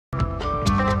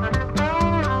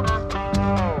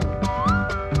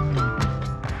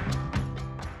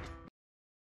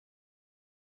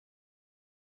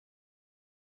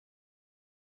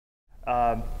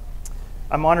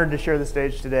I'm honored to share the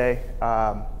stage today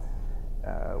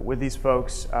with these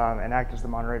folks and act as the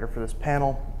moderator for this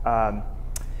panel.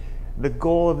 The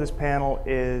goal of this panel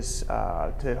is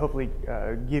to hopefully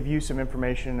give you some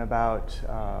information about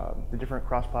the different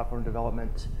cross-platform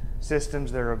development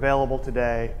systems that are available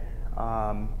today.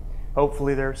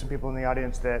 Hopefully there are some people in the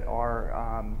audience that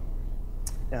are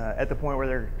at the point where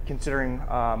they're considering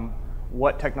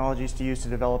what technologies to use to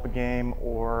develop a game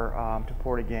or to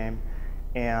port a game.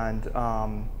 And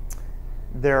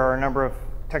there are a number of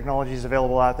technologies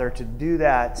available out there to do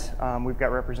that. We've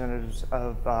got representatives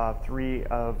of three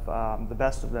of the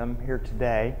best of them here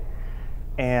today.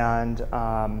 And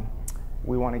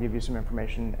we want to give you some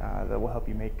information that will help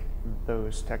you make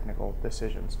those technical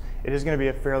decisions. It is going to be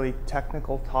a fairly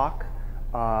technical talk.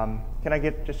 Can I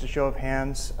get just a show of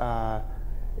hands?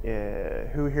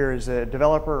 Who here is a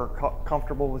developer or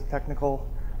comfortable with technical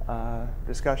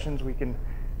discussions? We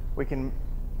can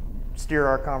steer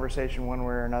our conversation one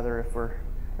way or another if we're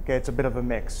okay. It's a bit of a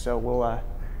mix, so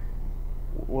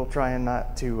we'll try and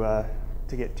not to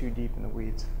get too deep in the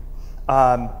weeds.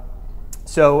 I'm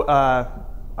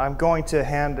going to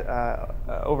hand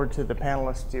over to the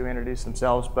panelists to introduce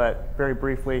themselves, but very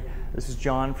briefly, this is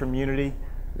John from Unity,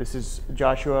 this is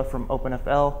Joshua from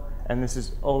OpenFL, and this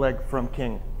is Oleg from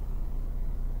King.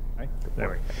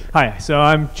 Hi, so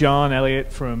I'm John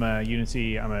Elliot from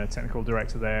Unity. I'm a technical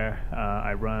director there.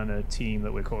 I run a team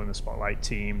that we're calling the Spotlight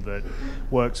team that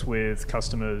works with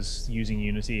customers using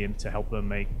Unity and to help them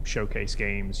make showcase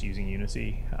games using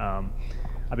Unity.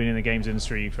 I've been in the games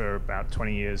industry for about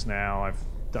 20 years now. I've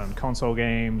done console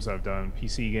games, I've done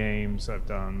PC games, I've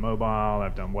done mobile,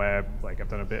 I've done web, I've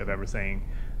done a bit of everything.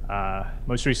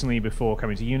 Most recently, before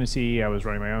coming to Unity, I was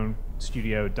running my own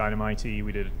studio, Dynamite.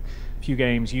 We did a few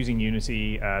games using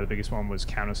Unity. The biggest one was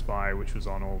Counter-Spy, which was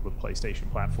on all the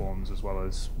PlayStation platforms as well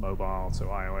as mobile, so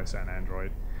iOS and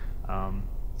Android.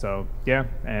 So yeah,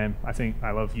 and I think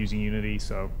I love using Unity,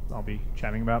 so I'll be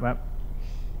chatting about that.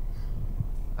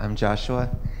 I'm Joshua.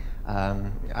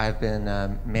 I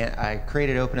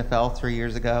created OpenFL 3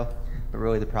 years ago, but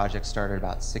really the project started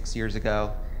about 6 years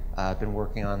ago. I've been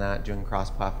working on that, doing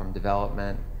cross-platform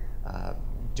development.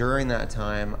 During that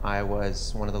time, I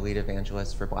was one of the lead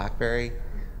evangelists for BlackBerry.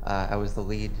 I was the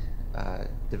lead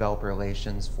developer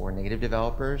relations for native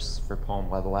developers for Palm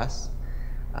WebOS,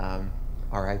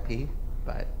 RIP,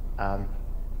 but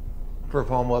for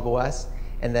Palm WebOS.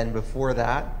 And then before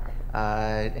that,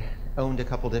 owned a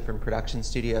couple different production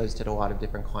studios, did a lot of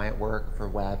different client work for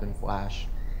web and Flash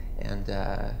and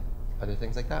other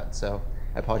things like that. So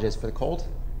I apologize for the cold,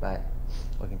 but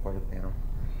looking forward to the panel.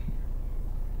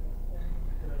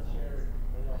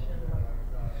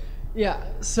 Yeah,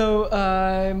 so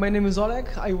my name is Oleg.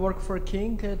 I work for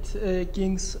King at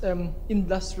King's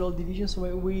industrial division.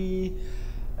 So we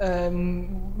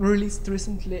released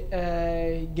recently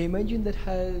a game engine that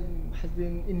has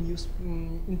been in use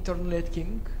internally at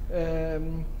King.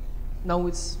 Now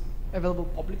it's available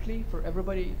publicly for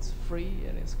everybody. It's free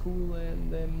and it's cool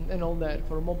and all that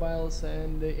for mobiles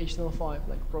and HTML5,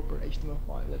 like proper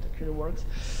HTML5 that actually works.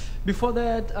 Before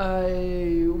that,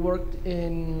 I worked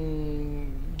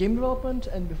in game development,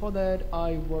 and before that,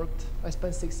 I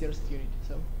spent 6 years at Unity.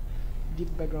 So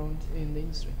deep background in the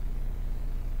industry.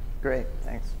 Great,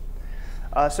 thanks.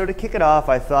 So to kick it off,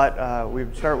 I thought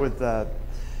we'd start with a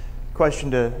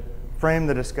question to frame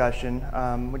the discussion,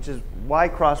 which is why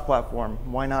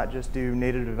cross-platform? Why not just do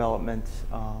native development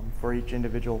for each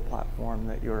individual platform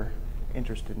that you're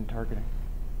interested in targeting?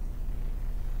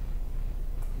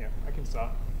 Yeah, I can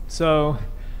start. So,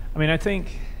 I mean, I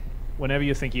think whenever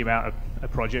you're thinking about a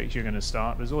project you're going to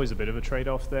start, there's always a bit of a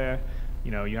trade-off there.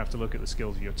 You know, you have to look at the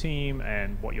skills of your team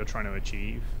and what you're trying to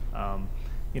achieve.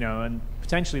 You know, and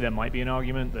potentially there might be an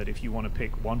argument that if you want to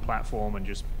pick one platform and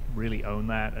just really own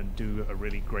that and do a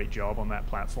really great job on that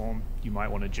platform, you might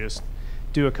want to just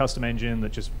do a custom engine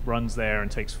that just runs there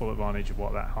and takes full advantage of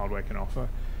what that hardware can offer.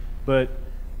 But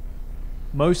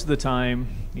most of the time,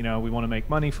 you know, we want to make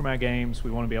money from our games.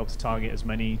 We want to be able to target as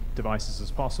many devices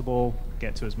as possible,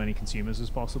 get to as many consumers as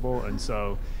possible. And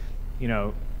so, you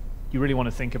know, you really want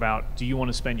to think about, do you want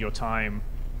to spend your time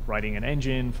writing an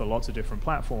engine for lots of different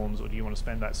platforms, or do you want to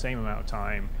spend that same amount of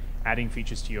time adding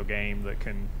features to your game that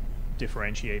can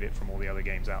differentiate it from all the other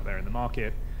games out there in the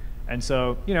market? And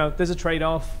so, you know, there's a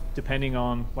trade-off depending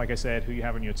on, like I said, who you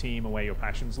have on your team and where your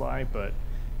passions lie. But,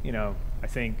 you know, I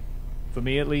think for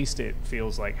me at least, it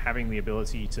feels like having the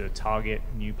ability to target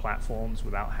new platforms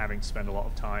without having to spend a lot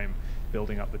of time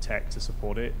building up the tech to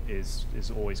support it is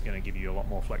always going to give you a lot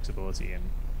more flexibility and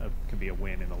can be a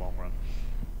win in the long run.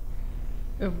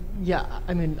 Yeah,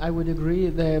 I mean, I would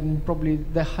agree. Probably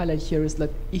the highlight here is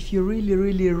that if you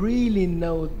really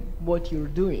know what you're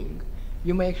doing,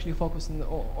 you may actually focus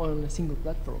on a single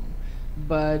platform.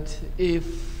 But if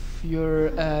you're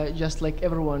just like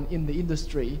everyone in the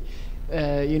industry,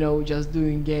 just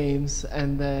doing games,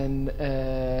 and then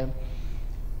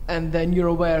you're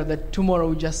aware that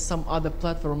tomorrow just some other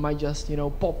platform might just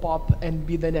pop up and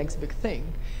be the next big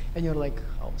thing, and you're like,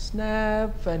 oh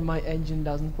snap, and my engine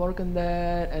doesn't work on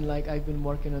that, and like I've been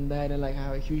working on that, and like I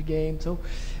have a huge game. So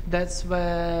that's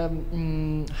where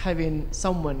having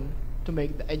someone to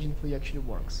make the engine for you actually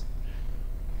works.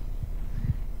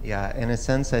 Yeah, in a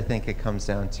sense, I think it comes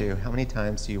down to how many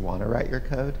times do you want to write your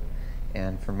code?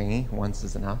 And for me, once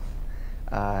is enough.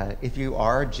 If you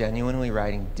are genuinely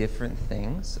writing different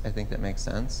things, I think that makes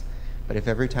sense. But if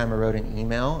every time I wrote an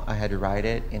email, I had to write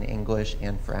it in English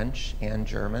and French and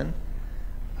German,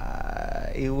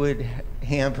 it would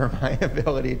hamper my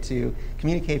ability to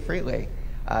communicate freely,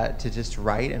 to just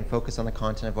write and focus on the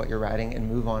content of what you're writing and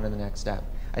move on to the next step.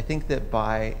 I think that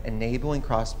by enabling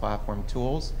cross-platform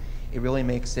tools, it really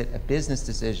makes it a business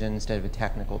decision instead of a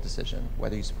technical decision,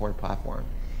 whether you support a platform.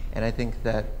 And I think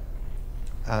that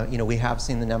we have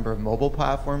seen the number of mobile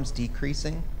platforms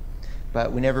decreasing,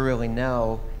 but we never really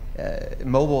know.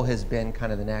 Mobile has been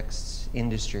kind of the next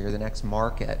industry or the next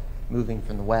market moving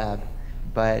from the web,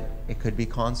 but it could be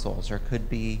consoles or it could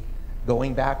be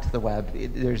going back to the web.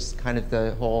 There's kind of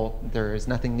the whole, there is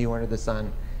nothing new under the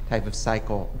sun type of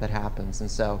cycle that happens.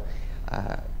 And so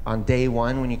on day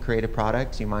one, when you create a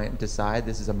product, you might decide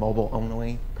this is a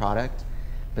mobile-only product,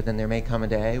 but then there may come a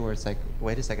day where it's like,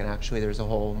 wait a second, actually there's a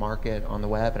whole market on the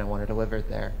web and I want to deliver it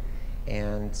there.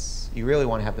 And you really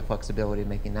want to have the flexibility of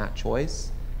making that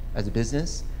choice as a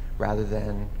business rather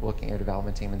than looking at your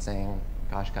development team and saying,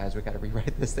 gosh guys, we've got to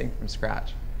rewrite this thing from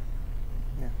scratch.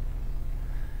 Yeah.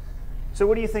 So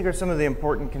what do you think are some of the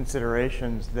important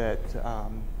considerations that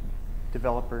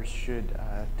developers should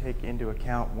take into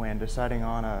account when deciding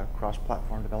on a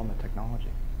cross-platform development technology?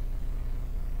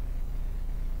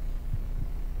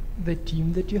 The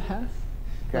team that you have.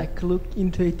 Okay. Like look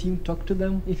into a team, talk to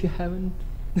them if you haven't.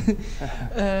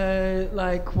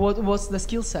 Like what's the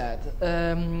skill set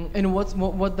and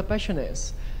what the passion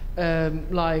is.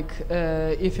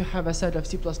 If you have a set of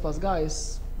C++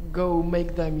 guys, go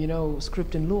make them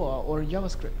script in Lua or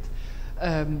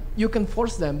JavaScript. You can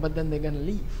force them, but then they're gonna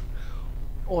leave.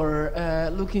 Or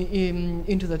looking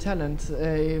into the talent,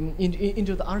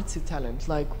 into the artsy talent,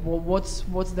 like what's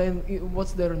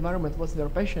their environment, what's their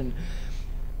passion,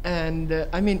 and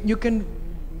I mean you can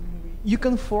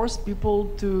force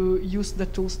people to use the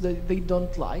tools that they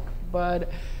don't like, but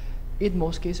in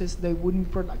most cases they wouldn't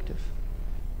be productive.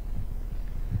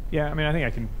 Yeah, I mean, I think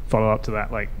I can follow up to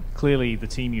that. Like, clearly the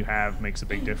team you have makes a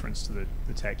big difference to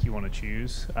the tech you want to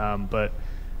choose, but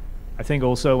I think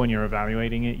also when you're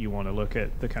evaluating it, you want to look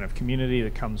at the kind of community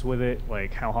that comes with it.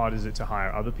 Like, how hard is it to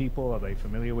hire other people? Are they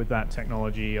familiar with that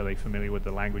technology? Are they familiar with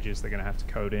the languages they're going to have to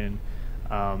code in?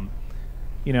 And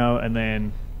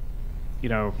then,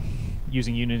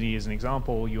 using Unity as an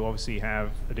example, you obviously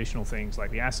have additional things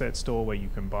like the asset store where you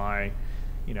can buy,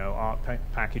 art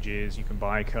packages, you can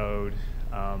buy code,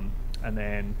 and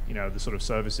then, the sort of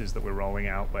services that we're rolling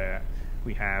out where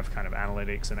we have kind of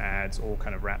analytics and ads all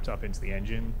kind of wrapped up into the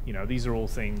engine. These are all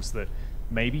things that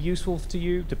may be useful to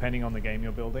you depending on the game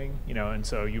you're building, and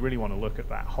so you really want to look at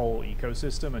that whole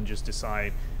ecosystem and just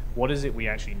decide what is it we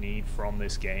actually need from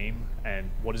this game and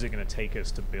what is it going to take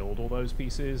us to build all those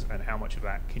pieces and how much of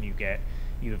that can you get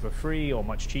either for free or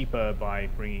much cheaper by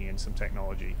bringing in some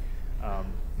technology.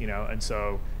 And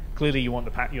so clearly you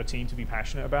want your team to be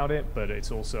passionate about it, but it's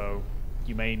also,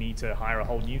 you may need to hire a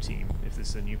whole new team if this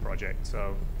is a new project.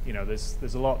 So,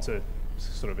 there's a lot to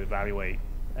sort of evaluate,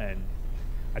 and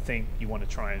I think you want to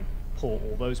try and pull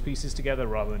all those pieces together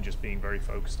rather than just being very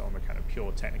focused on the kind of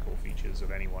pure technical features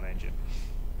of any one engine.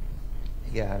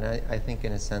 Yeah, and I think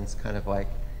in a sense, kind of like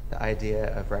the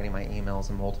idea of writing my emails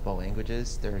in multiple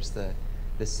languages, there's the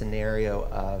scenario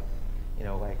of,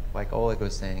 like Oleg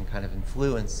was saying, kind of in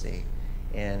fluency.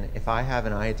 And if I have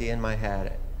an idea in my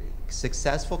head,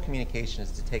 successful communication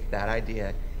is to take that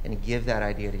idea and give that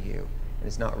idea to you. And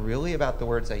it's not really about the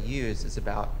words I use, it's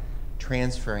about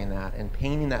transferring that and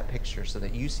painting that picture so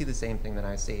that you see the same thing that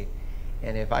I see.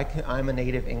 And if I'm a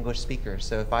native English speaker,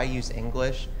 so if I use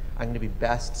English, I'm going to be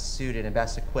best suited and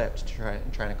best equipped to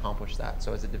try and accomplish that.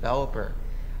 So as a developer,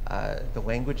 the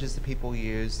languages that people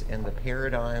use and the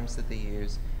paradigms that they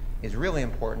use is really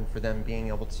important for them being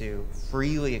able to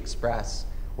freely express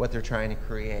what they're trying to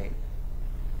create.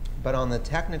 But on the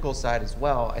technical side as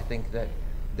well, I think that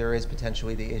there is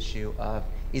potentially the issue of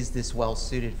is this well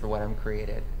suited for what I'm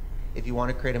created? If you want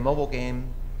to create a mobile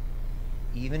game,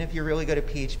 even if you're really good at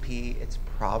PHP, it's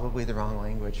probably the wrong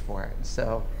language for it.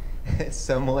 So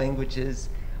some languages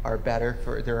are better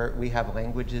for, we have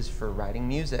languages for writing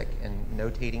music and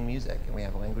notating music, and we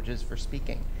have languages for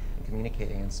speaking and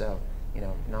communicating. And so, you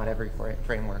know, not every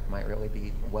framework might really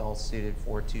be well suited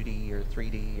for 2D or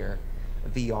 3D or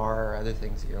VR or other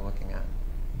things that you're looking at.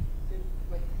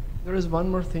 There is one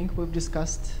more thing we've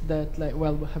discussed, that like,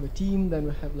 well, we have a team, then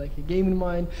we have like a game in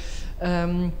mind.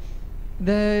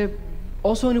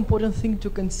 Also an important thing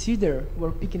to consider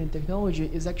when picking a technology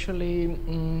is actually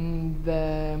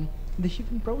the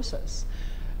shipping process.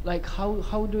 Like how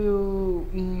are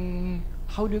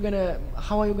you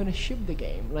gonna ship the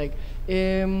game? Like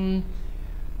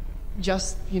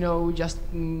just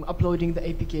uploading the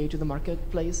APK to the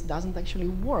marketplace doesn't actually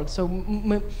work. So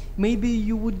maybe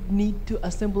you would need to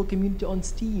assemble a community on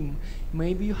Steam.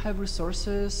 Maybe you have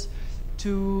resources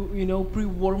to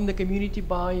pre-warm the community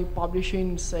by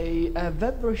publishing, say, a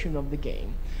web version of the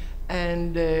game.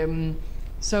 And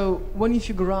so when you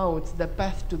figure out the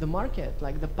path to the market,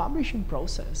 like the publishing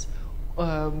process,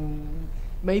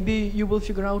 maybe you will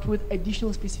figure out with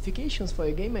additional specifications for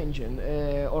a game engine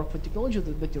or for technology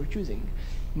that you're choosing.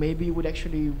 Maybe you would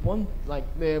actually want like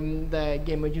the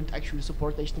game engine to actually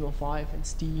support HTML5 and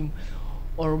Steam,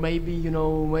 or maybe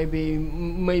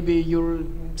maybe you're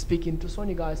speaking to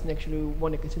Sony guys and actually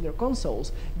want to consider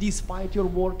consoles, despite you're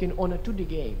working on a 2D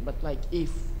game. But like if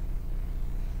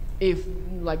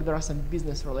like there are some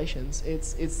business relations,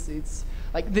 it's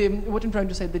like what I'm trying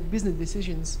to say, that business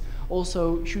decisions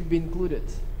also should be included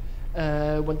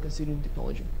when considering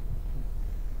technology.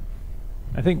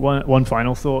 I think one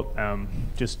final thought,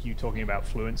 just you talking about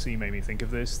fluency made me think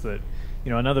of this, that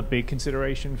another big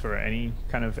consideration for any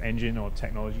kind of engine or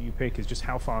technology you pick is just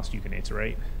how fast you can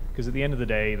iterate. Because at the end of the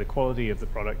day, the quality of the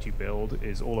product you build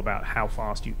is all about how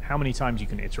many times you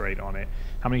can iterate on it,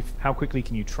 how quickly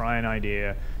can you try an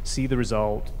idea, see the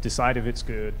result, decide if it's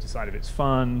good, decide if it's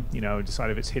fun,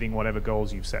 decide if it's hitting whatever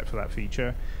goals you've set for that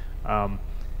feature.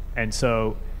 And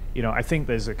so, I think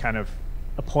there's a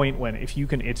point when if you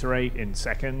can iterate in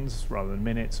seconds rather than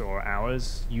minutes or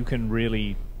hours, you can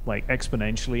really like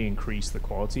exponentially increase the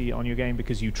quality on your game,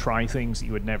 because you try things that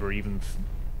you would never even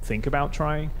think about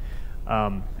trying.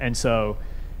 And so,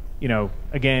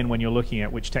 again, when you're looking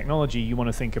at which technology, you want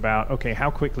to think about, okay, how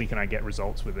quickly can I get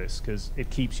results with this? Because it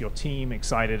keeps your team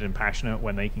excited and passionate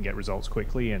when they can get results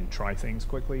quickly and try things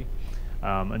quickly.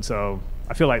 And so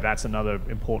I feel like that's another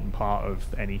important part of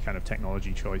any kind of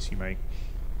technology choice you make.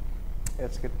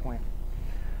 That's a good point.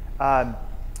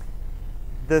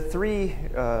 The three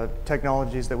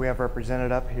technologies that we have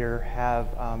represented up here have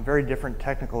very different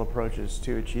technical approaches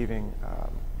to achieving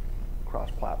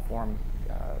cross-platform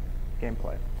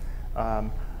gameplay.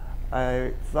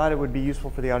 I thought it would be useful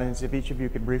for the audience if each of you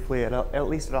could briefly, at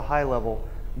least at a high level,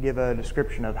 give a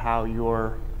description of how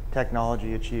your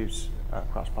technology achieves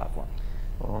cross-platform.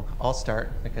 Well, I'll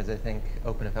start because I think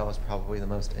OpenFL is probably the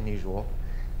most unusual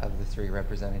of the three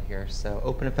represented here. So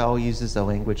OpenFL uses a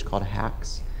language called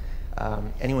Haxe.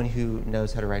 Anyone who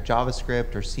knows how to write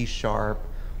JavaScript or C#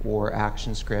 or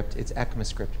ActionScript, it's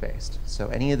ECMAScript based. So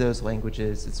any of those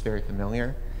languages, it's very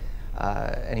familiar.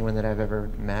 Anyone that I've ever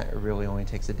met, it really only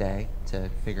takes a day to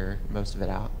figure most of it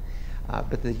out.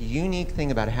 But the unique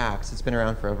thing about Haxe, it's been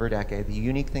around for over a decade, the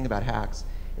unique thing about Haxe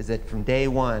is that from day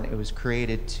one, it was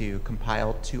created to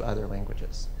compile to other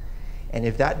languages. And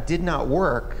if that did not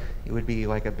work, it would be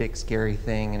like a big scary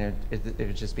thing, and it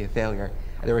would just be a failure.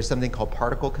 There was something called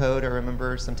particle code, I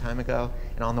remember, some time ago,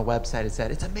 and on the website it said,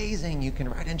 it's amazing, you can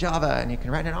write in Java, and you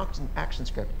can write in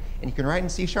ActionScript, and you can write in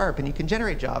C#, and you can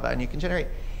generate Java, and you can generate,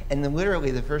 and then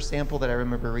literally the first sample that I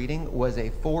remember reading was a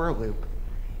for loop,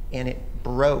 and it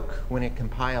broke when it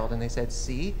compiled, and they said,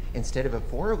 see, instead of a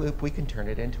for loop, we can turn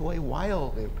it into a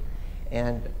while loop.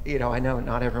 And I know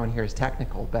not everyone here is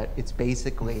technical, but it's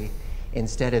basically,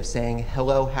 instead of saying,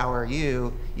 hello, how are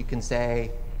you, you can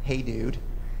say, hey, dude.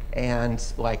 And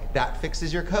like that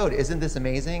fixes your code. Isn't this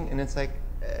amazing? And it's like,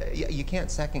 you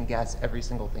can't second guess every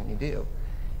single thing you do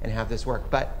and have this work.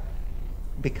 But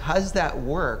because that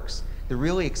works, the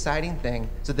really exciting thing,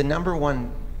 so the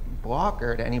 #1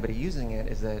 blocker to anybody using it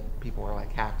is that people are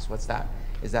like, Haxe, what's that?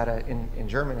 Is that in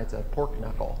German, it's a pork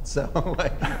knuckle. So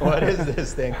like, what is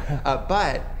this thing?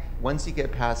 But once you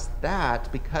get past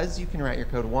that, because you can write your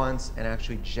code once and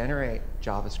actually generate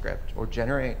JavaScript or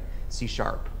generate C#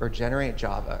 or generate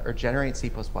Java or generate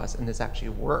C++, and this actually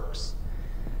works.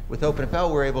 With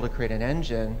OpenFL, we're able to create an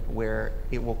engine where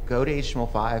it will go to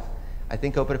HTML5. I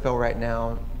think OpenFL right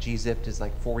now, gzipped is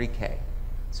like 40K.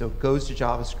 So it goes to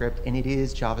JavaScript, and it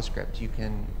is JavaScript. You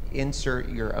can insert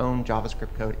your own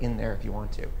JavaScript code in there if you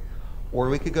want to. Or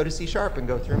we could go to C# and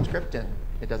go through and script in.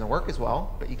 It doesn't work as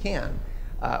well, but you can.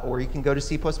 Or you can go to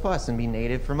C++ and be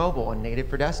native for mobile and native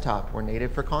for desktop or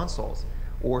native for consoles.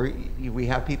 Or we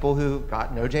have people who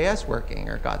got Node.js working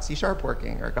or got C#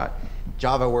 working or got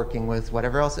Java working with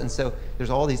whatever else. And so there's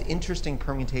all these interesting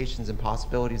permutations and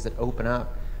possibilities that open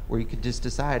up where you could just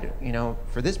decide, you know,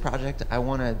 for this project, I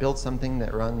want to build something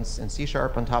that runs in C#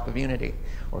 on top of Unity.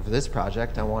 Or for this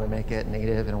project, I want to make it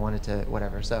native and I want it to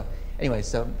whatever. So anyway,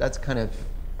 so that's kind of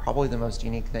probably the most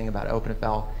unique thing about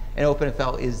OpenFL. And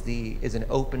OpenFL is an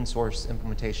open source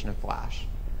implementation of Flash.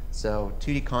 So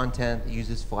 2D content that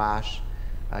uses Flash.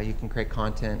 You can create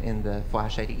content in the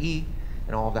Flash IDE,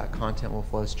 and all of that content will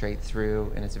flow straight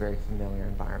through, and it's a very familiar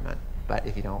environment. But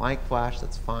if you don't like Flash,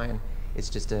 that's fine. It's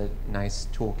just a nice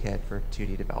toolkit for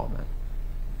 2D development.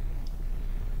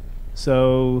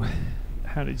 So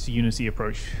how does Unity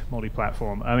approach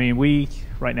multi-platform? I mean, we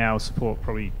right now support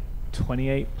probably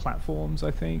 28 platforms,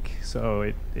 I think.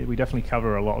 So we definitely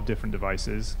cover a lot of different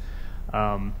devices.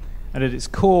 And at its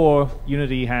core,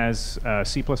 Unity has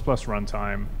C++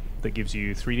 runtime that gives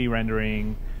you 3D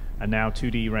rendering, and now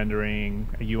 2D rendering,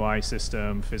 a UI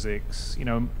system, physics, you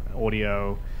know,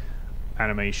 audio,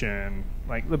 animation,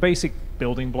 like the basic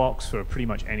building blocks for pretty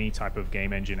much any type of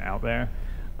game engine out there.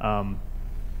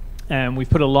 And we've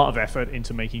put a lot of effort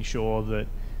into making sure that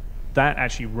that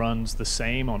actually runs the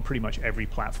same on pretty much every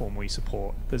platform we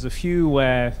support. There's a few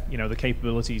where, you know, the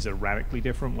capabilities are radically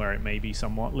different, where it may be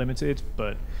somewhat limited,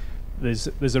 but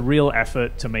there's a real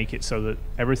effort to make it so that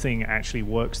everything actually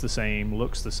works the same,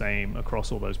 looks the same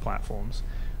across all those platforms.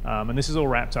 And this is all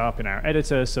wrapped up in our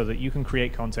editor so that you can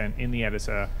create content in the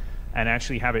editor and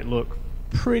actually have it look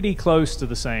pretty close to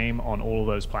the same on all of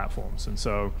those platforms. And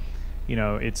so, you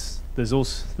know, there's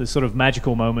sort of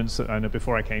magical moments. I know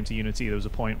before I came to Unity, there was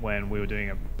a point when we were doing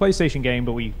a PlayStation game,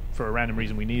 but for a random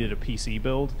reason, we needed a PC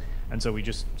build. And so we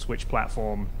just switched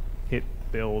platform, hit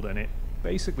build, and it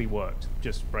basically worked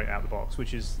just right out of the box,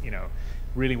 which is, you know,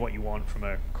 really what you want from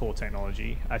a core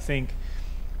technology. I think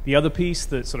the other piece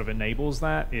that sort of enables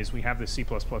that is we have this C++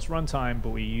 runtime, but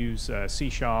we use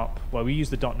C#. Well, we use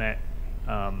the .NET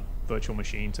virtual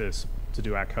machine to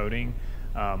do our coding.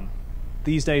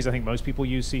 These days, I think most people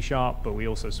use C#, but we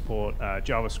also support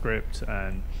JavaScript,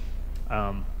 and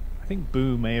I think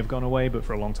Boo may have gone away, but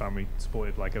for a long time we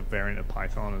supported like a variant of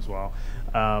Python as well.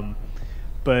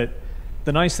 But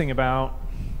the nice thing about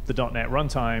the .NET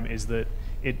runtime is that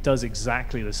it does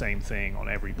exactly the same thing on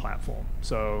every platform.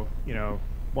 So, you know,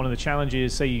 one of the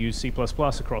challenges, say you use C++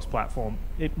 across platform,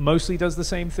 it mostly does the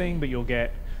same thing, but you'll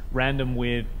get random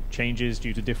weird changes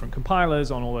due to different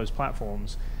compilers on all those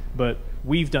platforms. But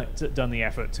we've done the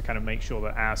effort to kind of make sure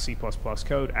that our C++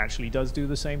 code actually does do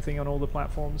the same thing on all the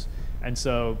platforms. And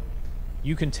so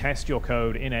you can test your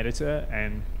code in editor,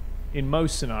 and in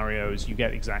most scenarios, you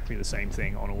get exactly the same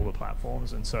thing on all the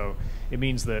platforms. And so it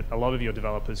means that a lot of your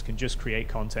developers can just create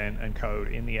content and code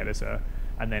in the editor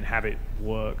and then have it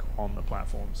work on the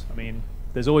platforms. I mean,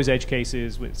 there's always edge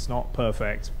cases. It's not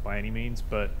perfect by any means,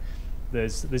 but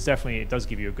there's definitely, it does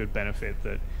give you a good benefit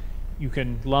that you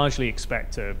can largely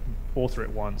expect to author it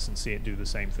once and see it do the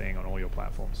same thing on all your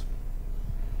platforms.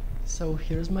 So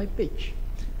here's my pitch.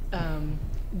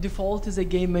 Default is a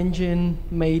game engine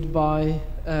made by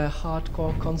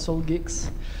hardcore console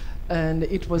geeks, and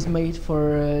it was made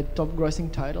for top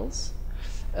grossing titles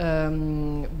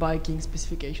by King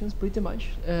specifications, pretty much.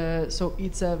 So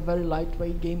it's a very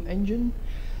lightweight game engine.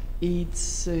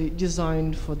 It's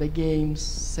designed for the games,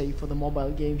 say for the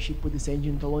mobile game, ship with this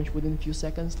engine to launch within a few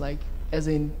seconds, like as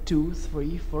in 2,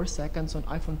 3, 4 seconds on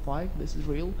iPhone 5. This is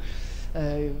real.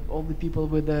 All the people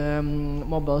with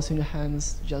mobiles in their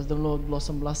hands, just download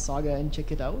Blossom Blast Saga and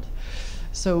check it out.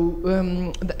 So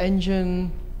the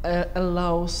engine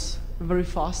allows very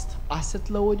fast asset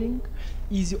loading,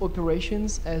 easy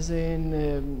operations, as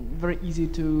in very easy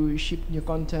to ship new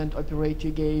content, operate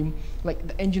your game. Like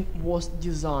the engine was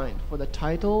designed for the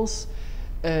titles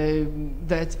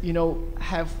that, you know,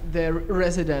 have their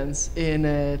residence in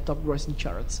top grossing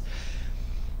charts.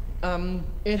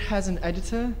 It has an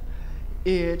editor.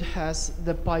 It has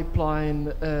the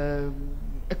pipeline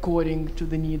according to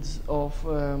the needs of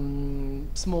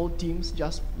small teams,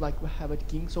 just like we have at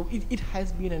King. So it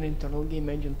has been an internal game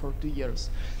engine for 2 years.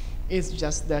 It's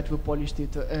just that we polished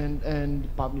it and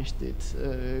published it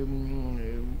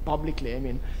publicly, I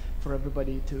mean, for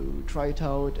everybody to try it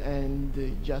out and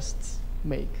just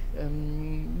make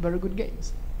very good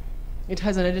games. It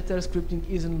has an editor, scripting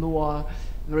is in Lua,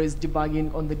 there is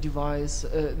debugging on the device,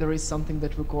 there is something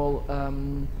that we call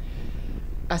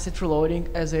asset reloading,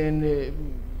 as in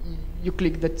you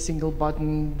click that single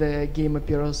button, the game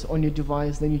appears on your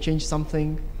device, then you change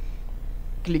something,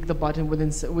 click the button,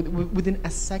 within a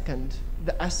second,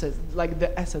 the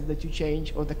asset that you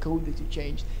change or the code that you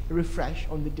change refresh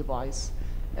on the device,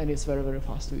 and it's very, very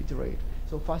fast to iterate.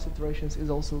 So fast iterations is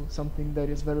also something that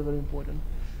is very, very important.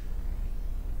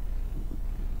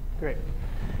 Great.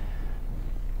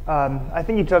 I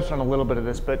think you touched on a little bit of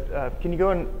this, but can you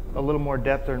go in a little more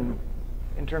depth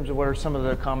in terms of what are some of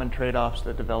the common trade-offs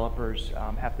that developers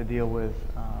have to deal with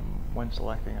when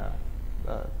selecting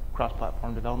a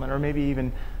cross-platform development, or maybe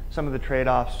even some of the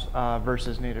trade-offs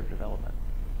versus native development?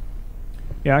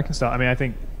 Yeah, I can start. I mean, I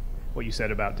think what you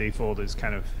said about default is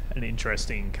kind of an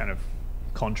interesting kind of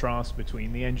contrast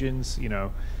between the engines. You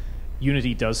know,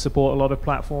 Unity does support a lot of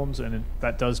platforms, and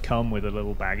that does come with a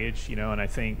little baggage, you know, and I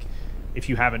think if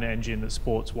you have an engine that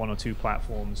supports 1 or 2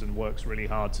 platforms and works really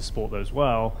hard to support those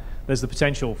well, there's the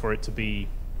potential for it to be,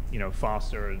 you know,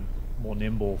 faster and more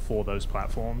nimble for those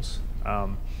platforms.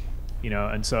 You know,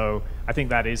 and so I think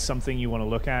that is something you want to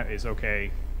look at is,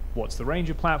 okay, what's the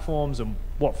range of platforms and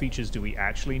what features do we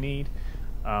actually need?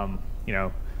 You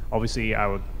know, obviously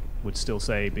I would still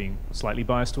say, being slightly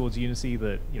biased towards Unity,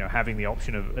 that, you know, having the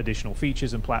option of additional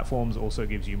features and platforms also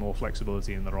gives you more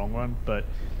flexibility in the long run. But,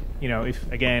 you know,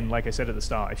 if, again, like I said at the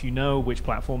start, if you know which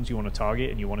platforms you want to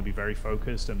target and you want to be very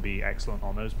focused and be excellent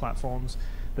on those platforms,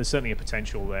 there's certainly a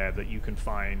potential there that you can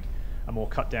find a more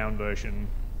cut down version.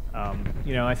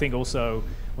 You know, I think also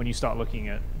when you start looking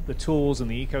at the tools and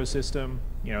the ecosystem,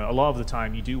 you know, a lot of the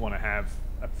time you do want to have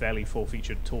a fairly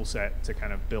full-featured tool set to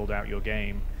kind of build out your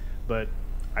game. But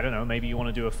I don't know, maybe you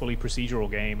want to do a fully procedural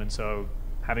game, and so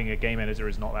having a game editor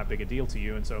is not that big a deal to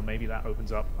you, and so maybe that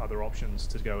opens up other options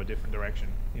to go a different direction.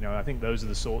 You know, I think those are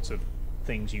the sorts of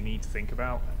things you need to think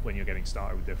about when you're getting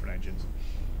started with different engines.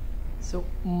 So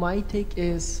my take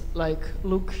is, like,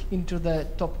 look into the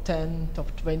top 10,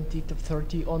 top 20, top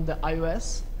 30 on the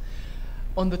iOS,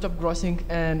 on the top grossing,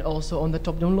 and also on the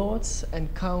top downloads,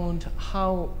 and count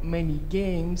how many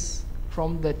games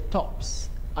from the tops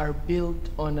are built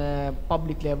on a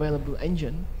publicly available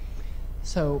engine.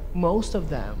 So most of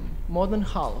them, more than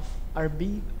half, are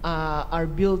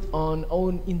built on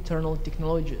own internal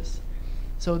technologies.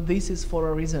 So this is for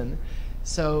a reason.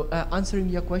 So answering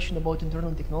your question about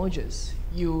internal technologies,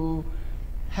 you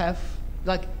have,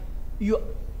 like, you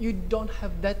don't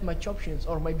have that much options,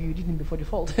 or maybe you didn't before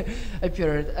default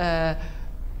appeared.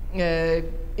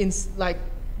 Like,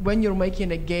 when you're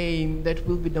making a game that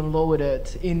will be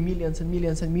downloaded in millions and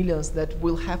millions and millions, that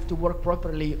will have to work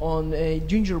properly on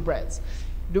gingerbreads.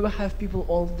 Do I have people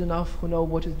old enough who know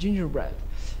what is gingerbread?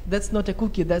 That's not a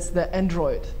cookie, that's the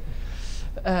Android.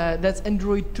 That's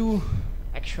Android 2,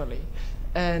 actually.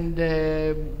 And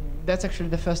that's actually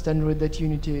the first Android that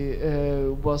Unity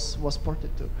was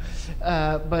ported to.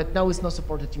 But now it's not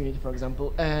supported Unity, for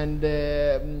example. And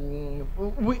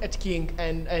we at King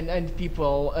and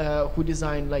people who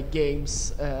design, like,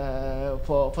 games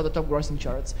for the top grossing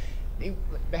charts,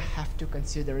 they have to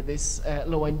consider these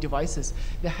low-end devices.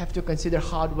 They have to consider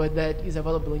hardware that is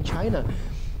available in China.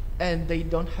 And they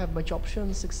don't have much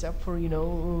options except for, you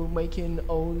know, making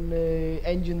own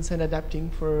engines and adapting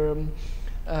for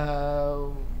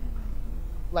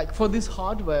like, for this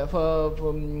hardware, for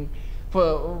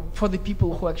the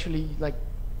people who actually, like,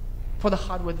 for the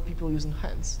hardware that people use in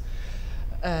hands.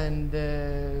 And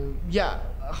yeah,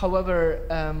 however,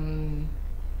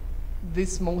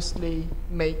 this mostly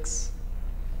makes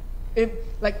it,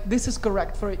 like, this is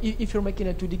correct for if you're making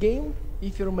a 2D game.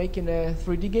 If you're making a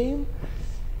 3D game,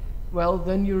 well,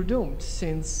 then you're doomed,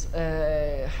 since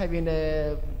having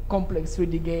a complex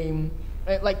 3D game,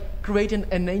 like creating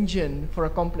an engine for a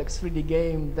complex 3D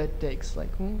game, that takes like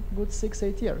good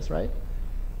 6-8 years, right?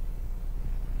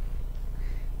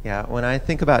 Yeah, when I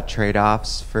think about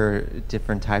trade-offs for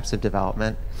different types of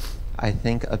development, I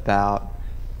think about,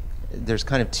 there's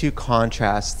kind of two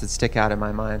contrasts that stick out in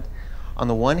my mind. On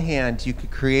the one hand, you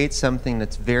could create something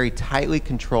that's very tightly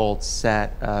controlled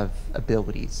set of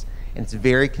abilities, and it's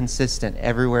very consistent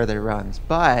everywhere that it runs,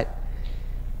 but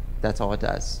that's all it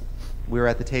does. We were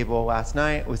at the table last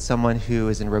night with someone who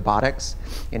is in robotics,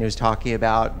 and he was talking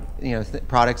about, you know,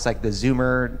 products like the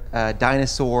Zoomer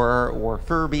dinosaur, or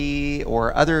Furby,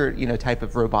 or other, you know, type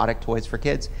of robotic toys for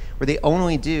kids, where they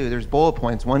only do, there's bullet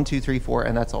points, 1, 2, 3, 4,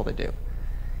 and that's all they do.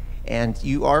 And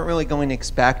you aren't really going to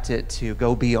expect it to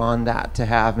go beyond that, to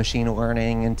have machine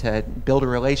learning and to build a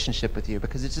relationship with you,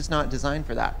 because it's just not designed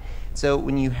for that. So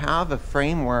when you have a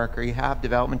framework, or you have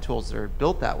development tools that are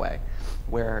built that way,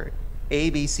 where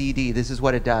A, B, C, D, this is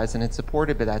what it does, and it's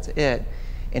supported, but that's it,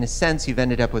 in a sense, you've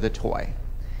ended up with a toy.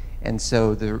 And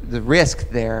so the risk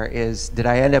there is, did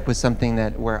I end up with something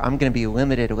where I'm going to be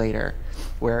limited later,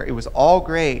 where it was all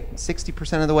great,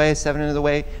 60% of the way, 70% of the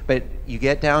way, but you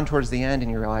get down towards the end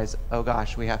and you realize, oh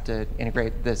gosh, we have to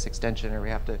integrate this extension, or we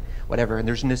have to whatever, and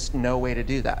there's just no way to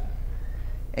do that.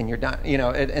 And you're done,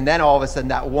 and then all of a sudden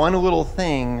that one little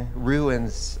thing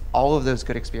ruins all of those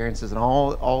good experiences and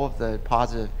all of the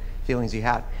positive feelings you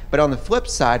had. But on the flip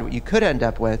side, what you could end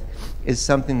up with is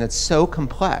something that's so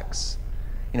complex.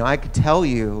 I could tell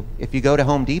you, if you go to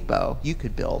Home Depot, you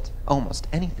could build almost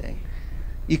anything.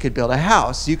 You could build a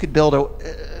house. You could build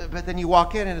but then you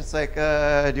walk in and it's like,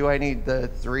 do I need the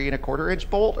 3 1/4 inch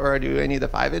bolt, or do I need the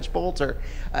 5-inch bolt, or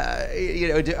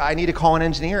do I need to call an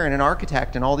engineer and an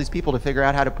architect and all these people to figure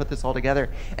out how to put this all together?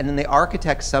 And then they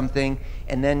architect something,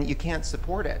 and then you can't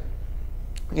support it.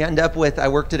 You end up with, I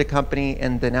worked at a company,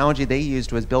 and the analogy they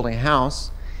used was building a house.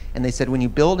 And they said, when you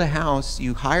build a house,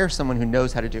 you hire someone who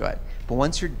knows how to do it. But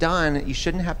once you're done, you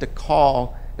shouldn't have to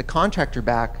call the contractor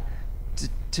back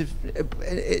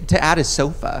to add a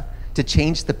sofa, to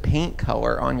change the paint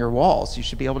color on your walls. You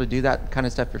should be able to do that kind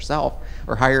of stuff yourself,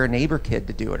 or hire a neighbor kid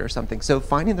to do it or something. So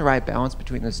finding the right balance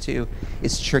between those two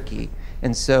is tricky.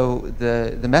 And so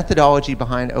the methodology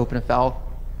behind OpenFL,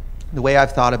 the way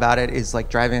I've thought about it is like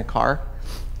driving a car.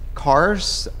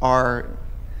 Cars are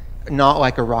not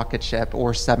like a rocket ship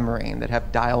or submarine that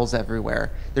have dials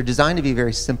everywhere. They're designed to be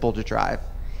very simple to drive.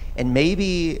 And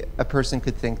maybe a person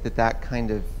could think that kind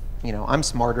of, I'm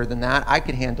smarter than that. I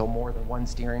could handle more than one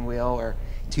steering wheel or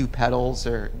 2 pedals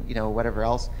or, whatever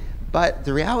else. But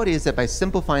the reality is that by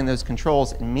simplifying those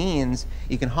controls, it means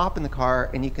you can hop in the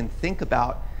car and you can think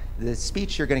about the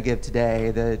speech you're going to give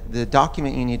today, the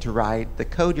document you need to write, the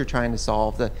code you're trying to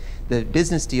solve, the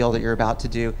business deal that you're about to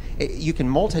do. You can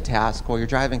multitask while you're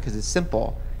driving because it's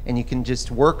simple, and you can just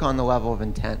work on the level of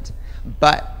intent.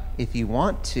 But if you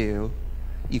want to,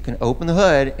 you can open the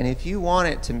hood, and if you want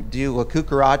it to do La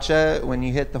Cucaracha when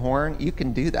you hit the horn, you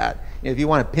can do that. If you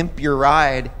want to pimp your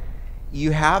ride,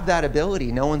 you have that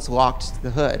ability. No one's locked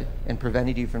the hood and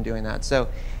prevented you from doing that. So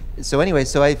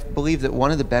I believe that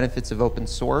one of the benefits of open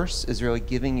source is really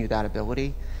giving you that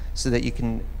ability, so that you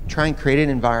can try and create an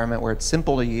environment where it's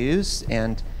simple to use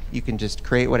and you can just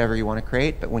create whatever you want to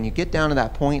create. But when you get down to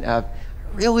that point of, I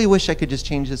really wish I could just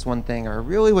change this one thing, or I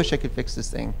really wish I could fix this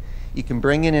thing, you can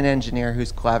bring in an engineer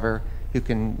who's clever, who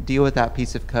can deal with that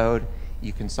piece of code.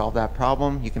 You can solve that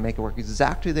problem. You can make it work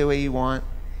exactly the way you want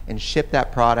and ship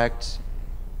that product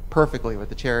perfectly with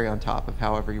the cherry on top of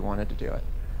however you wanted to do it.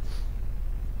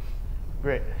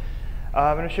 Great.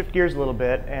 I'm going to shift gears a little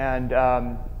bit and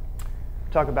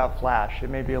talk about Flash. It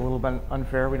may be a little bit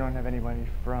unfair. We don't have anybody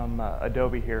from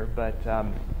Adobe here, but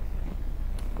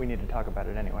we need to talk about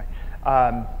it anyway.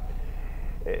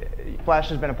 Flash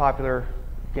has been a popular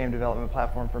game development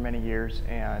platform for many years,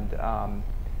 and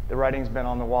the writing's been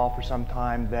on the wall for some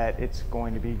time that it's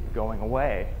going to be going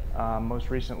away.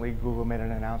 Most recently, Google made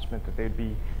an announcement that they'd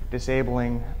be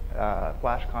disabling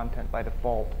Flash content by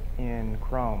default in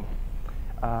Chrome.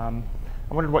 I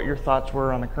wondered what your thoughts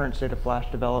were on the current state of Flash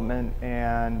development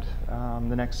and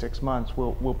the next 6 months.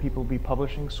 Will people be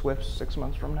publishing Swift 6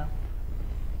 months from now?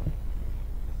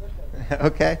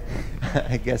 Okay,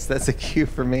 I guess that's a cue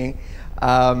for me.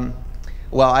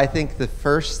 Well, I think the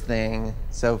first thing,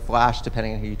 so Flash,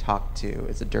 depending on who you talk to,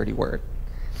 is a dirty word.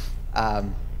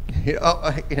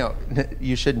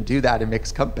 You shouldn't do that in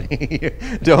mixed company.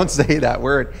 Don't say that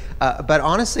word. But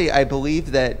honestly, I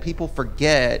believe that people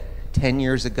forget 10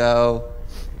 years ago,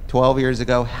 12 years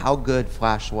ago, how good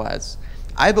Flash was.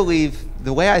 I believe,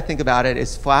 the way I think about it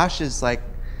is Flash is like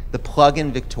the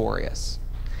plugin victorious.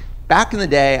 Back in the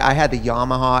day, I had the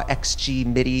Yamaha XG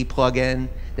MIDI plugin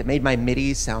that made my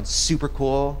MIDI sound super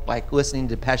cool, like listening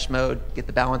to Depeche Mode, get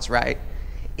the balance right.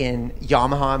 In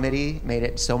Yamaha MIDI, made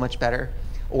it so much better.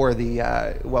 Or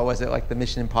the, what was it, like the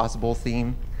Mission Impossible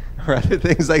theme, or other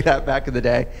things like that back in the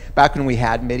day. Back when we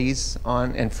had MIDIs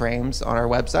on and frames on our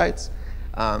websites,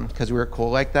 because we were cool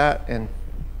like that and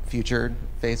future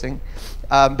facing.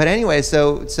 But anyway,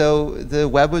 so the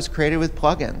web was created with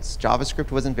plugins.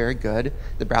 JavaScript wasn't very good.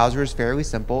 The browser is fairly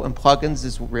simple, and plugins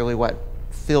is really what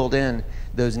filled in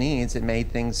those needs. It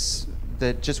made things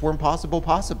that just weren't possible.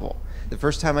 The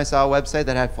first time I saw a website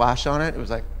that had Flash on it, it was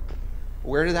like,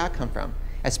 where did that come from?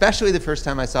 Especially the first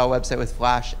time I saw a website with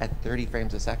Flash at 30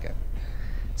 frames a second.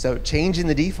 So changing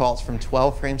the defaults from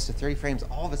 12 frames to 30 frames,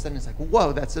 all of a sudden it's like,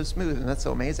 whoa, that's so smooth and that's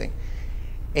so amazing.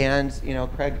 And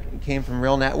Craig came from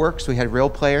Real Networks. We had Real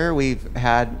Player. We've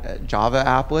had Java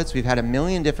applets. We've had a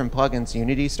million different plugins.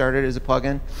 Unity started as a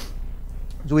plugin.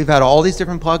 So we've had all these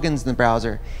different plugins in the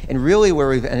browser. And really where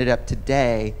we've ended up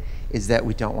today is that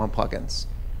we don't want plugins.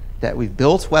 that we've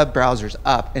built web browsers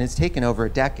up, and it's taken over a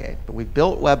decade, but we've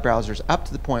built web browsers up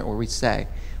to the point where we say,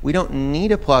 we don't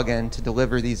need a plugin to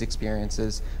deliver these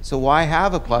experiences, so why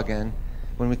have a plugin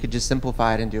when we could just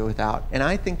simplify it and do it without? And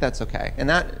I think that's okay. And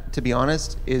that, to be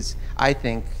honest, is, I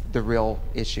think, the real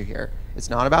issue here. It's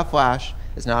not about Flash.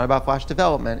 It's not about Flash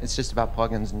development. It's just about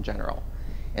plugins in general.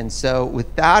 And so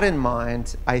with that in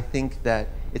mind, I think that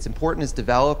it's important as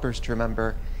developers to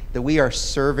remember that we are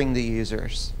serving the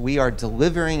users. We are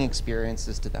delivering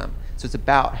experiences to them. So it's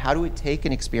about how do we take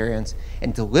an experience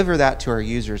and deliver that to our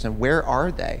users, and where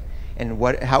are they? And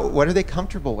what are they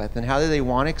comfortable with, and how do they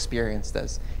want to experience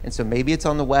this? And so maybe it's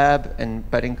on the web,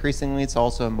 but increasingly it's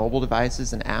also on mobile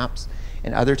devices and apps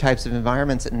and other types of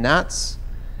environments. And that's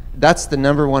the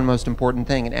number one most important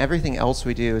thing. And everything else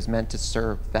we do is meant to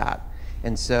serve that.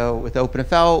 And so with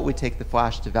OpenFL, we take the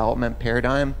Flash development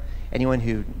paradigm. Anyone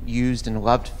who used and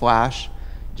loved Flash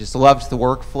just loved the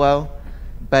workflow,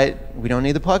 but we don't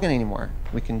need the plugin anymore.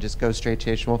 We can just go straight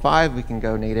to HTML5. We can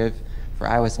go native for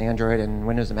iOS and Android and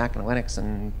Windows and Mac and Linux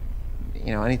and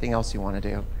anything else you want to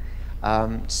do.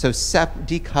 So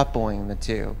decoupling the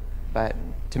two. But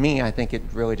to me, I think it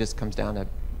really just comes down to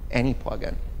any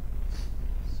plugin.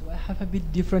 So I have a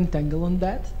bit different angle on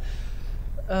that.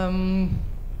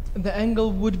 The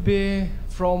angle would be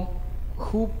from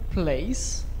who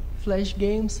plays Flash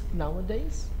games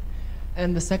nowadays,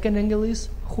 and the second angle is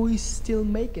who is still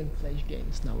making Flash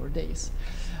games nowadays.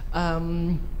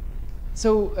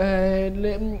 So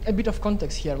a bit of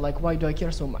context here, like why do I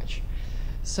care so much?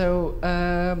 So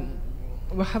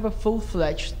we have a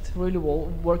full-fledged, really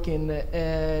well working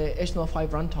HTML5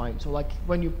 runtime. So like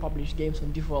when you publish games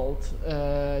on default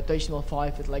to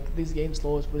HTML5, it's like these games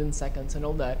load within seconds and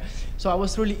all that. So I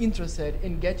was really interested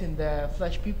in getting the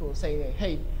Flash people saying,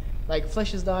 hey, like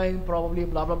Flash is dying, probably,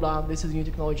 blah, blah, blah, this is new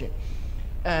technology.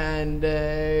 And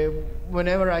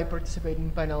whenever I participate in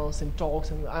panels and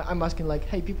talks, and I'm asking like,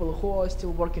 hey, people who are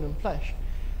still working on Flash?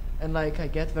 And like I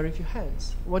get very few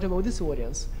hands. What about this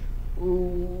audience?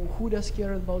 Who does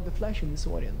care about the Flash in this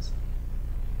audience?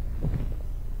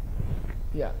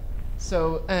 Yeah.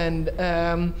 So, and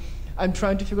I'm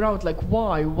trying to figure out like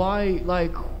why,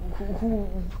 like who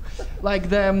like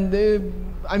the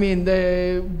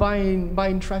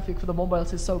buying traffic for the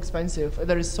mobiles is so expensive.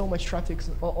 There is so much traffic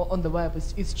on the web.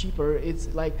 It's cheaper.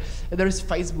 It's like there is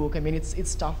Facebook. I mean,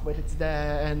 it's tough, but it's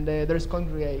there, and there's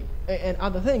Congregate and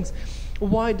other things.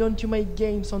 Why don't you make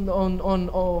games on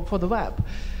for the web?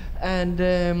 And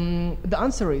the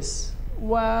answer is,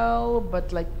 well,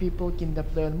 but like people can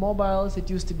play on mobiles. It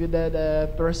used to be that a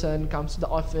person comes to the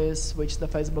office, switch the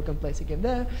Facebook and plays a game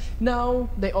there. Now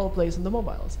they all play on the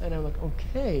mobiles. And I'm like,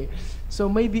 okay, so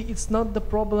maybe it's not the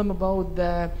problem about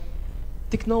the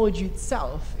technology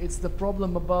itself. It's the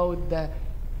problem about the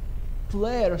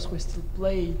players who still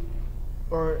play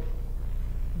or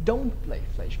don't play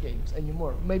Flash games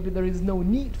anymore. Maybe there is no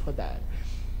need for that.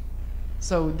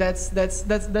 So that's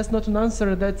not an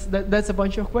answer. That's a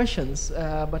bunch of questions.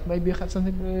 But maybe you have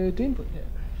something to input here.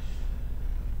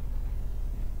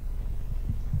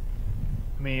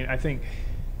 I mean, I think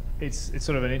it's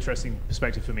sort of an interesting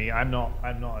perspective for me. I'm not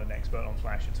an expert on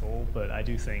Flash at all, but I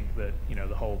do think that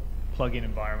the whole plugin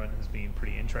environment has been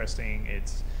pretty interesting.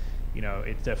 It's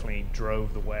it definitely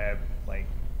drove the web,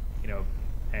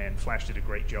 and Flash did a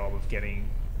great job of getting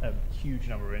a huge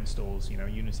number of installs.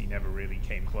 Unity never really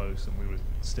came close, and we were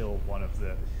still one of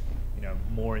the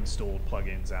more installed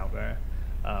plugins out there.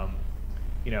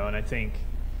 And I think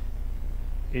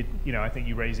I think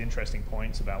you raise interesting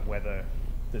points about whether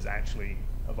there's actually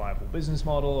a viable business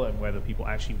model and whether people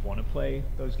actually want to play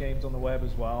those games on the web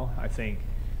as well.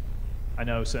 I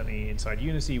know certainly inside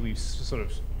Unity we've sort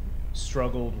of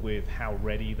struggled with how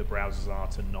ready the browsers are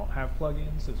to not have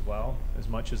plugins as well, as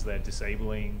much as they're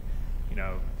disabling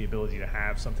the ability to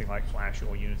have something like Flash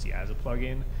or Unity as a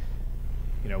plugin.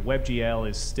 WebGL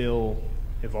is still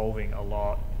evolving a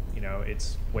lot.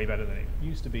 It's way better than it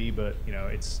used to be, but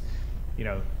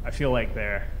I feel like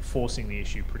they're forcing the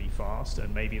issue pretty fast,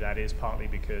 and maybe that is partly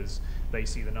because they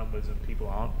see the numbers and people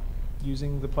aren't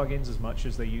using the plugins as much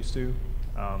as they used to.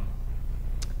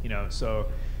 So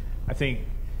I think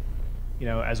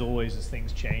as always, as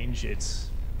things change, it's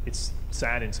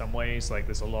sad in some ways. Like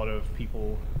there's a lot of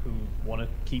people who want to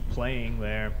keep playing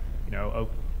their,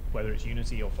 whether it's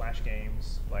Unity or Flash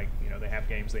games, they have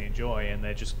games they enjoy, and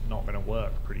they're just not going to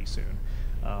work pretty soon.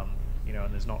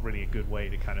 And there's not really a good way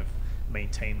to kind of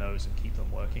maintain those and keep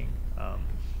them working.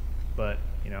 But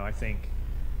I think,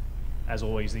 as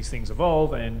always, these things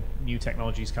evolve and new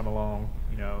technologies come along.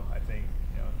 I think,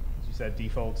 as you said,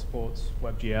 default supports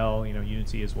WebGL,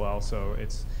 Unity as well. So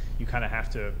you kind of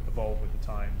have to evolve with the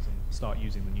times and start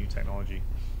using the new technology.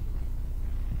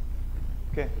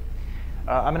 Okay.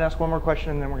 I'm going to ask one more question,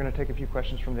 and then we're going to take a few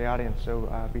questions from the audience.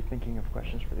 So be thinking of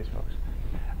questions for these folks.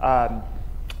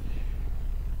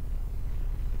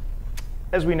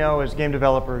 As we know, as game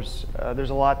developers, there's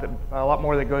a lot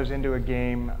more that goes into a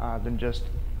game than just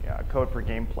code for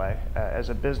gameplay. As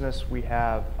a business, we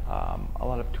have a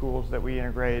lot of tools that we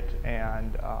integrate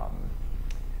and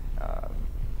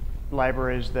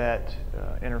libraries that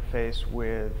interface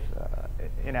with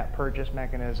in-app purchase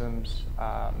mechanisms,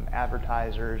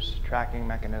 advertisers, tracking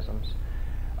mechanisms.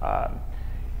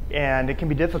 And it can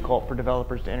be difficult for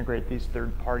developers to integrate these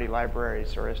third-party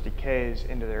libraries or SDKs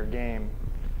into their game,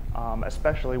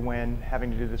 especially when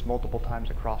having to do this multiple times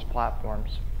across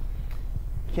platforms.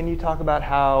 Can you talk about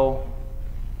how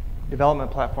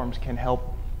development platforms can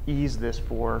help ease this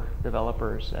for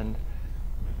developers and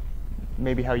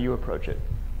maybe how you approach it?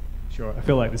 Sure. I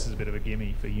feel like this is a bit of a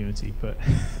gimme for Unity, but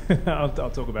I'll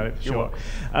talk about it for sure.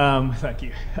 Thank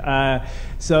you.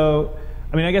 So,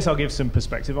 I guess I'll give some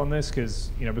perspective on this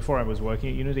because, before I was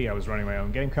working at Unity, I was running my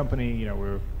own game company. We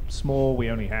were small. We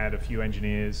only had a few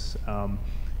engineers.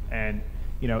 And,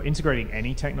 integrating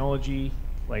any technology,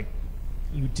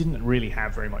 you didn't really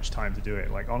have very much time to do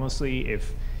it. Honestly,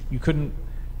 if you couldn't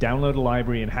download a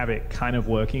library and have it kind of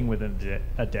working within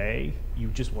a day, you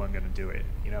just weren't going to do it.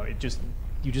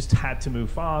 You just had to move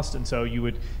fast, and so you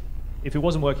would, if it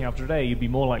wasn't working after a day, you'd be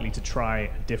more likely to try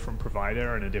a different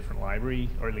provider and a different library,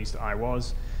 or at least I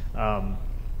was,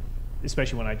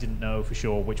 especially when I didn't know for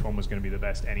sure which one was going to be the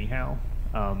best anyhow.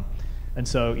 And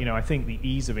so, I think the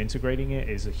ease of integrating it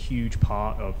is a huge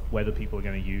part of whether people are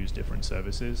going to use different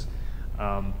services.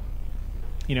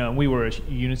 And we were a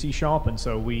Unity shop, and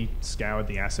so we scoured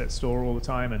the asset store all the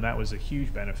time, and that was a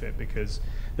huge benefit because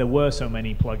there were so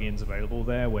many plugins available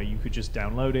there where you could just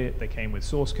download it. They came with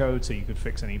source code, so you could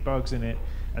fix any bugs in it,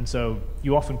 and so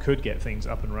you often could get things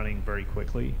up and running very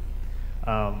quickly.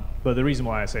 But the reason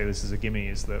why I say this is a gimme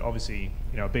is that obviously,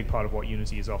 a big part of what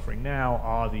Unity is offering now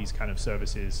are these kind of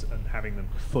services and having them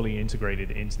fully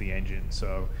integrated into the engine.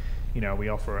 So, we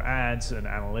offer ads and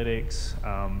analytics.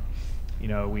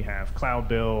 We have cloud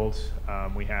build,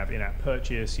 we have in-app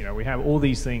purchase, we have all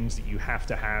these things that you have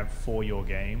to have for your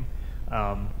game,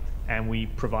 and we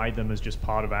provide them as just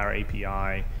part of our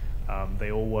API.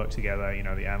 They all work together,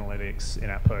 the analytics,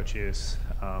 in-app purchase,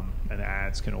 and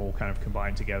ads can all kind of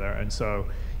combine together. And so,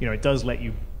 it does let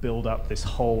you build up this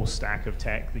whole stack of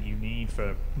tech that you need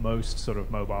for most sort of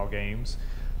mobile games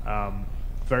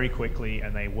very quickly,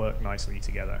 and they work nicely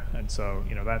together. And so,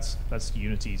 that's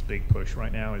Unity's big push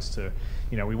right now is to,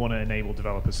 we want to enable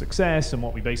developer success, and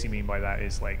what we basically mean by that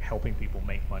is helping people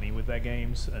make money with their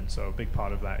games. And so a big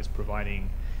part of that is providing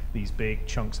these big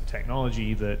chunks of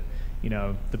technology that,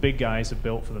 the big guys have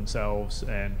built for themselves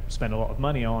and spend a lot of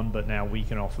money on, but now we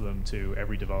can offer them to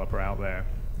every developer out there,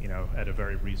 at a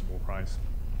very reasonable price.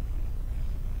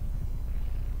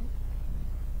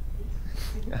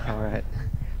 All right.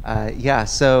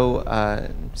 So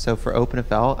for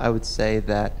OpenFL, I would say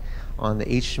that on the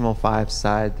HTML5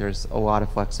 side, there's a lot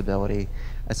of flexibility,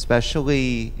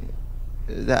 especially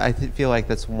that I feel like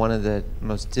that's one of the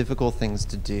most difficult things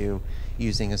to do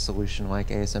using a solution like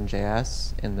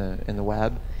ASM.js in the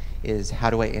web is how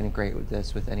do I integrate with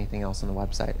this with anything else on the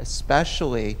website?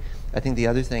 Especially, I think the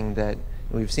other thing that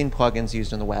we've seen plugins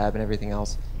used on the web and everything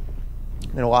else,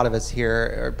 and a lot of us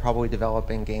here are probably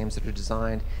developing games that are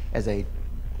designed as a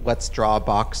let's draw a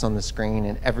box on the screen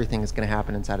and everything is going to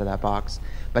happen inside of that box.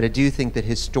 But I do think that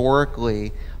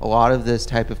historically, a lot of this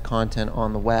type of content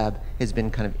on the web has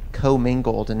been kind of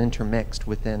commingled and intermixed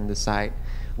within the site,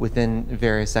 within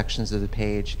various sections of the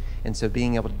page. And so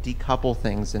being able to decouple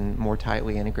things and more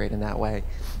tightly integrate in that way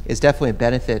is definitely a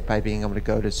benefit by being able to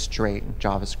go to straight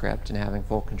JavaScript and having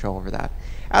full control over that.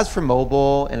 As for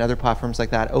mobile and other platforms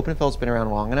like that, OpenFL's been around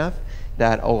long enough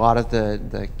that a lot of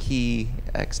the key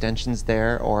extensions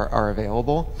there are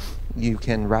available. You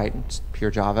can write pure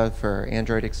Java for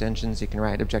Android extensions. You can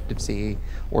write Objective-C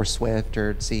or Swift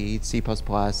or C, C++,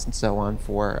 and so on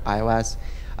for iOS.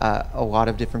 A lot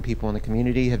of different people in the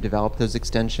community have developed those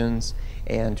extensions,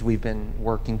 and we've been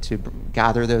working to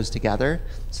gather those together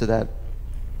so that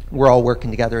we're all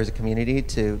working together as a community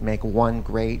to make one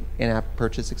great in-app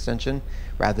purchase extension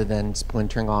rather than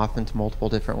splintering off into multiple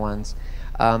different ones.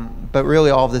 But really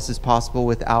all of this is possible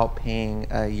without paying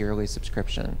a yearly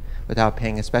subscription, without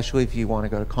paying, especially if you want to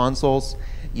go to consoles,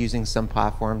 using some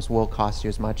platforms will cost you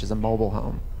as much as a mobile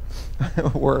home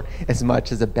or as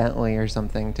much as a Bentley or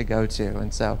something to go to.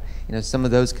 And so, some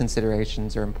of those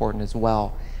considerations are important as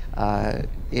well.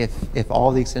 If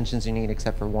all the extensions you need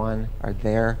except for one are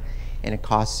there, and it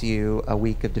costs you a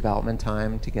week of development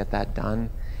time to get that done,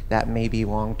 that maybe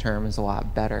long term is a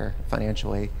lot better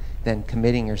financially than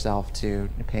committing yourself to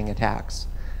paying a tax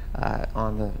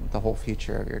on the whole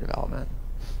future of your development.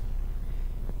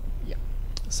 Yeah.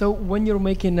 So when you're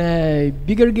making a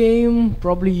bigger game,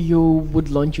 probably you would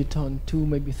launch it on 2,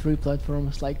 maybe 3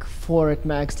 platforms, like 4 at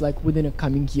max, like within a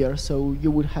coming year. So you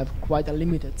would have quite a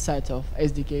limited set of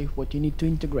SDK what you need to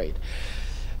integrate.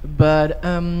 But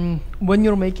when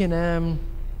you're making a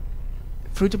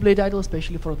free-to-play title,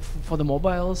 especially for the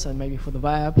mobiles and maybe for the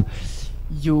web,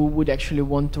 you would actually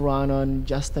want to run on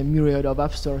just a myriad of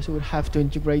app stores. You would have to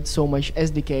integrate so much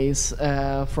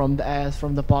SDKs from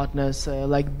the partners,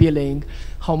 like billing.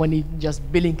 How many just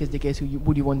billing SDKs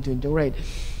would you want to integrate?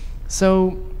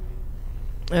 So,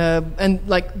 and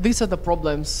like these are the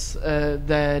problems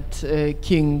that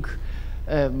King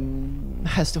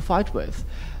has to fight with.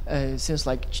 Since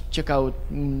like check out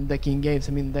the King games,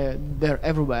 I mean they're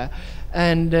everywhere,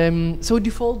 and so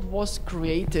default was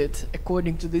created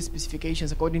according to these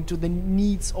specifications, according to the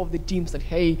needs of the teams. That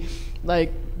hey,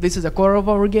 like this is a core of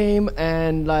our game,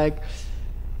 and like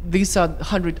these are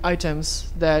 100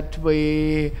 items that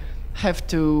we have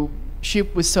to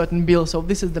ship with certain bills. So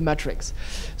this is the metrics.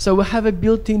 So we have a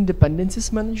built-in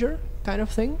dependencies manager kind of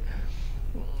thing.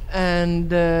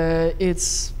 And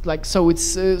it's like so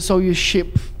so you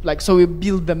ship like so you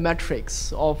build the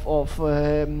metrics of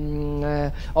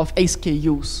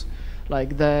SKUs,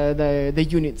 like the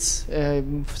units,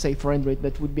 say for Android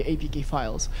that would be APK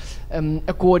files,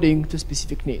 according to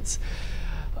specific needs.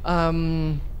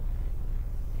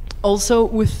 Also,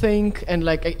 we think, and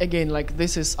like again, like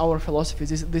this is our philosophy.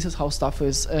 This is how stuff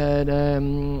is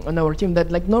on our team.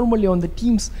 That like normally on the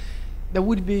teams, there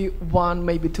would be 1,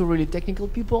 maybe 2 really technical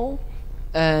people,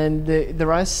 and the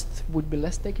rest would be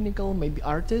less technical, maybe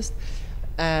artists.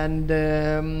 And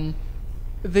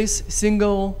this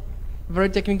single, very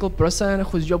technical person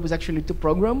whose job is actually to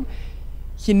program,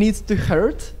 he needs to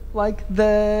hurt like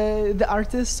the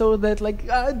artist, so that like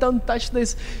don't touch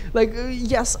this. Like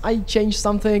yes, I changed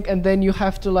something, and then you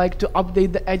have to like to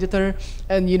update the editor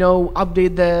and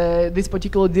update this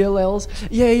particular DLLs.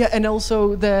 Yeah, and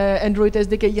also the Android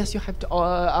SDK. Yes, you have to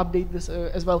update this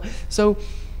as well. So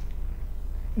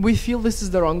we feel this is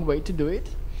the wrong way to do it.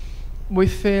 We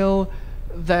feel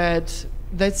that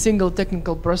single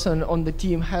technical person on the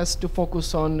team has to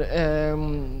focus on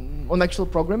actual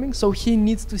programming. So he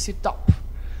needs to set up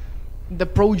the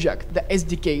project, the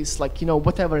SDKs, like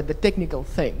whatever the technical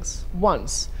things,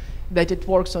 once that it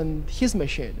works on his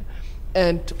machine,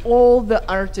 and all the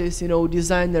artists,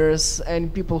 designers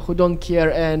and people who don't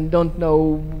care and don't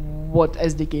know what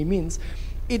SDK means,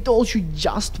 it all should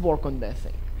just work on that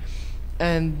thing.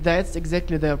 And that's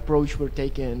exactly the approach we're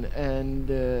taking, and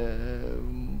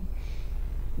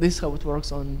this is how it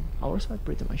works on our side,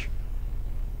 pretty much.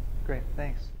 Great,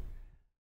 thanks.